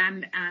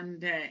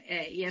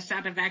 yes,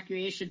 that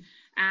evacuation.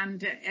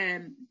 And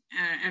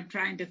I'm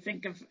trying to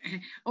think of,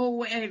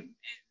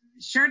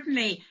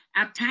 certainly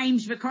at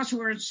times, because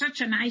we're in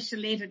such an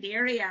isolated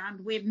area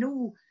and we have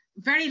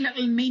very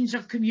little means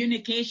of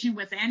communication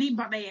with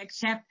anybody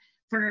except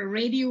for a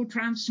radio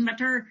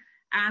transmitter.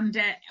 And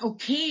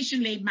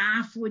occasionally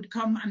MAF would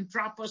come and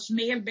drop us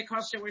mail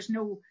because there was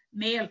no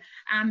mail.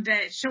 And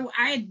so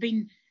I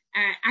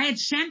had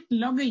sent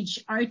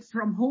luggage out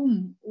from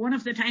home one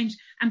of the times,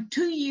 and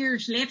 2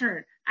 years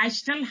later, I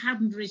still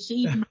hadn't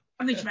received my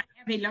luggage, my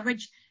heavy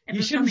luggage.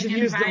 You shouldn't have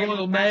used the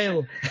Royal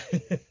Mail.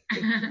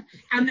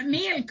 And the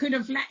mail could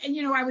have,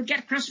 I would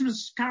get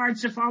Christmas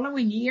cards the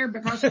following year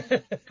because it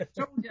was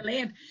so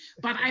delayed.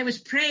 But I was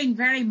praying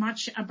very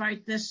much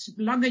about this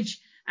luggage,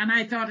 and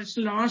I thought it's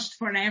lost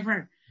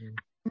forever.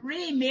 I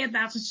really made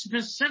that a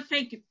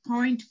specific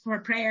point for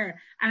prayer,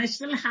 and I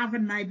still have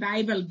in my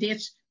Bible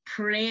dates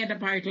prayed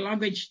about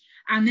luggage,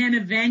 and then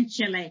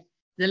eventually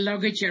the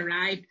luggage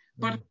arrived.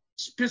 But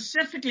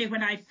specifically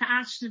when I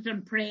fasted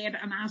and prayed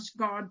and asked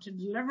God to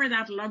deliver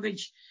that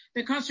luggage,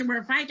 because there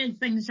were vital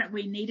things that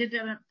we needed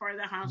in it for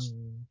the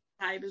hospital,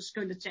 Bible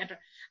school, etc.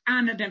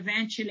 And it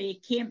eventually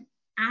came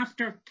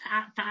after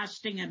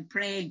fasting and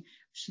praying,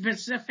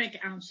 specific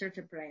answer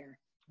to prayer.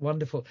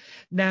 Wonderful.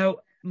 Now,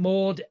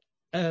 Maud,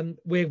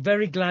 we're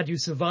very glad you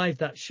survived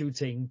that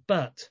shooting,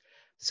 but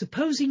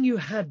supposing you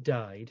had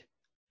died,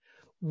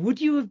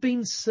 would you have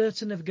been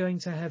certain of going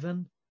to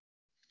heaven?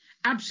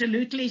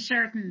 Absolutely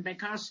certain,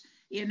 because,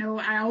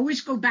 I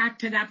always go back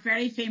to that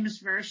very famous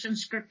verse in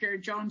Scripture,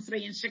 John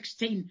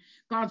 3:16.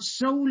 God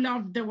so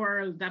loved the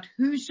world that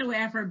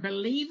whosoever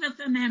believeth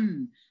in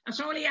him, that's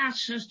all he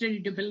asks us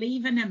to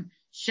believe in him,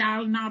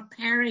 shall not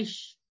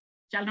perish,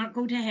 shall not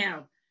go to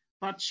hell,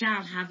 but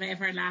shall have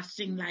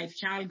everlasting life,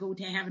 shall go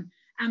to heaven.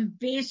 And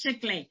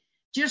basically,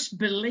 just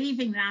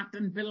believing that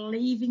and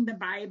believing the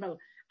Bible,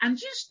 and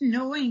just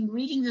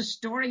reading the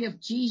story of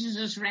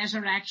Jesus'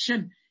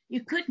 resurrection,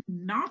 you could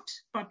not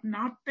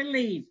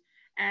believe.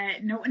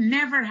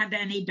 Never had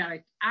any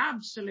doubt,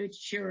 absolute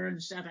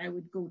assurance that I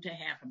would go to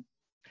heaven.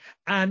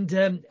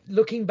 And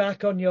looking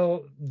back on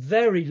your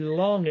very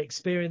long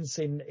experience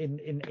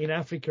in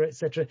Africa,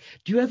 etc.,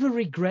 do you ever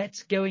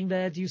regret going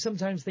there? Do you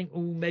sometimes think,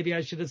 oh, maybe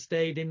I should have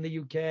stayed in the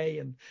UK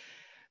and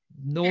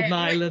Northern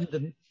Ireland?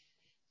 And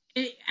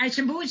I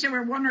suppose there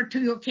were one or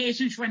two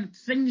occasions when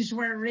things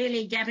were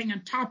really getting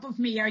on top of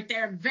me out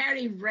there.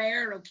 Very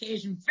rare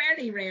occasion.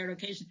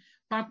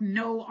 But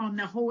no, on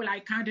the whole, I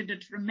counted a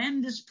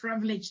tremendous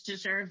privilege to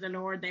serve the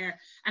Lord there,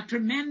 a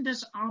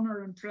tremendous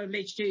honor and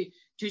privilege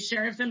to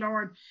serve the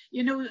Lord.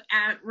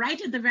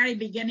 Right at the very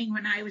beginning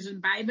when I was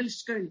in Bible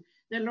school,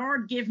 the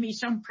Lord gave me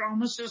some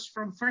promises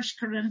from 1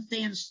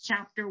 Corinthians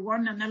chapter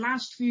 1 and the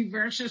last few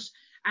verses,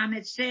 and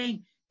it's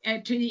saying,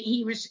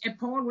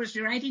 Paul was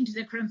writing to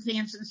the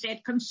Corinthians and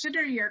said,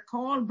 consider your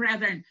call,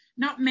 brethren.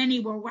 Not many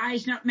were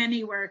wise, not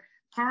many were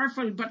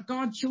powerful, but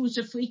God chose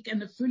the weak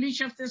and the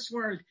foolish of this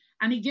world.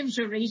 And he gives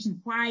a reason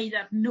why,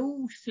 that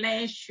no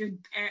flesh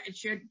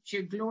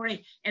should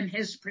glory in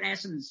his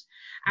presence.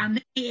 And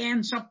then he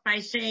ends up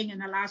by saying in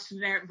the last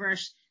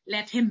verse,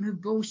 let him who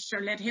boasts,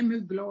 or let him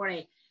who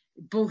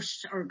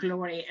boast or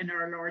glory in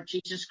our Lord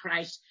Jesus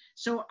Christ.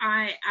 So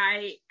I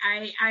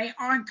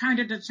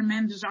counted a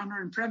tremendous honor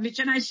and privilege.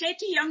 And I say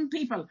to young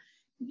people,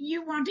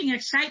 you wanting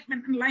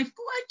excitement in life,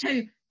 go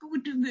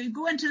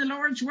into the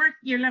Lord's work.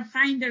 You'll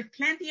find there's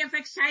plenty of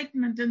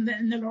excitement in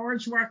the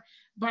Lord's work,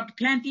 but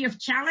plenty of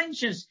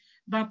challenges.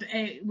 But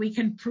we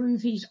can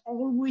prove he's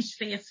always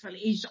faithful.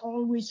 He's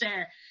always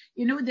there.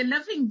 The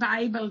Living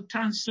Bible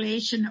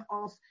translation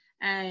of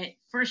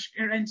 2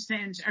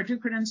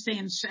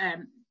 Corinthians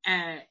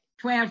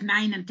 12,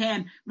 9 and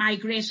 10, my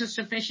grace is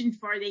sufficient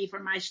for thee, for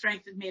my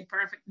strength is made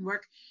perfect in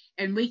work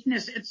and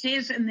weakness. It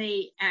says in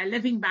the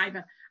Living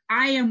Bible,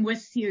 I am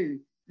with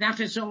you. That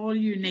is all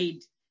you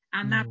need.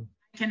 And that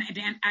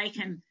I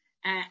can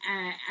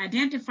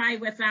identify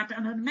with that.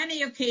 And on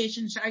many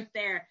occasions out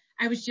there,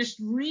 I was just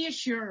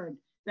reassured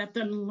that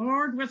the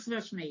Lord was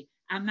with me,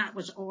 and that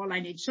was all I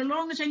need. So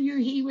long as I knew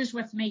he was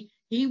with me,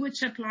 he would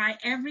supply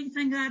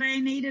everything that I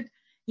needed.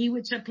 He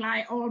would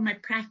supply all my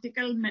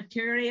practical,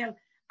 material,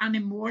 and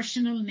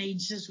emotional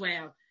needs as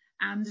well.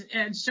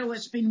 And so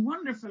it's been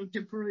wonderful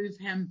to prove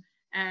him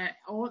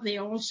the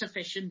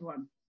all-sufficient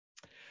one.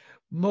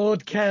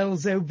 Maud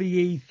Kells,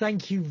 OBE,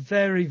 thank you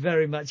very,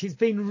 very much. It's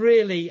been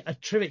really a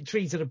terrific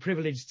treat and a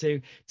privilege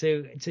to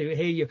hear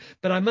you.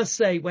 But I must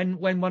say, when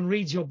one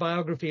reads your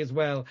biography as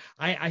well,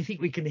 I think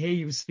we can hear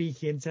you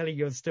speaking and telling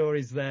your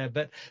stories there.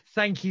 But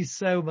thank you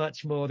so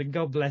much, Maud, and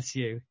God bless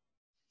you.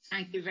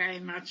 Thank you very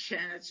much.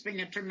 It's been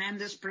a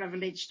tremendous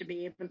privilege to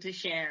be able to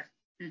share.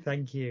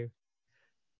 Thank you.